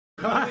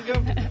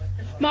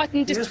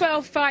Martin, just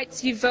 12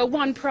 fights, you've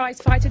won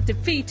prize fighter,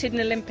 defeated an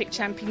Olympic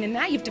champion, and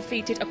now you've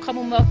defeated a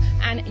Commonwealth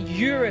and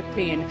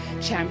European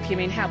champion. I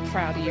mean, how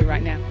proud are you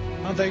right now?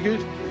 Aren't I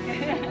good?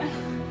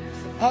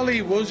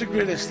 Ali was the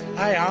greatest.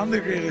 I am the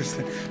greatest.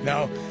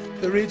 No,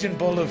 the raging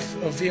bull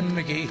of Ian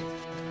McGee.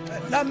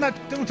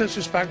 Don't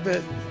disrespect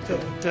the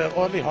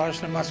Audley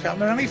Horse and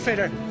Mascot or any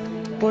fighter,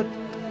 but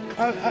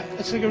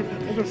it's like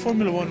a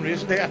Formula 1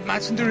 race. They have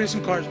matching the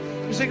racing cars.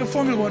 It's like a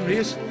Formula 1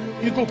 race.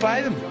 You go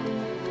by them.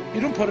 You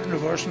don't put it in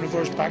reverse and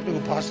reverse back to go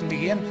past them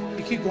again.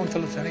 You keep going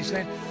till the finish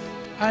line.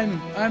 I'm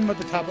at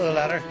the top of the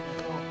ladder,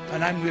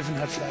 and I'm waving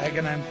that flag,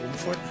 and I'm going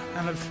for it.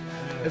 And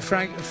if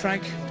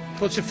Frank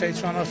puts a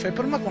face on, I'll fight.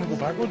 But I'm not going to go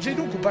backwards. You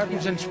don't go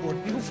backwards in sport.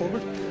 You go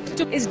forward.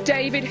 Is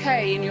David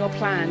Haye in your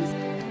plans?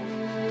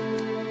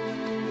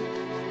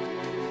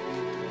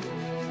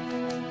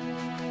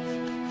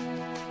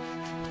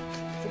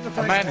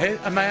 A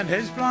man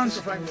his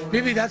plans.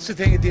 Maybe that's the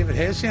thing that David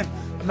Hay's saying.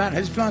 A man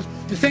his plans.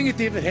 The thing that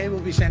David Haye will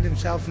be saying to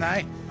himself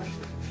now,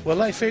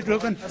 will I fight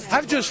Rogan?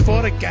 I've just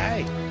fought a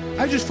guy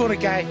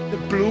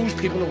that blows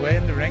people away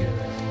in the ring.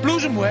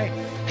 Blows them away.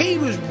 He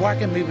was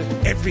whacking me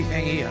with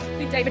everything he had.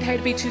 Think David Haye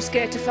would be too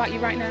scared to fight you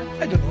right now?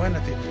 I don't know, I'm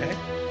not David Haye.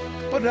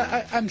 But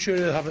I'm sure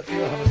he'll have a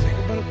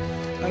think about it.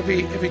 And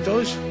if he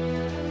does,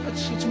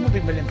 it's a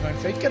multi-million-pound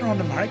fight. Get on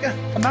to America.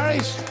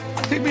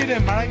 Take me to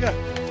America.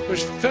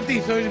 There's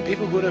 50,000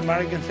 people go to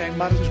American thing,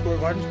 Madison Square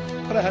Gardens.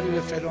 Put a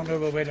heavyweight fight on there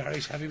with White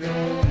Irish heavyweight.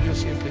 You'll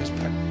see a place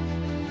packed.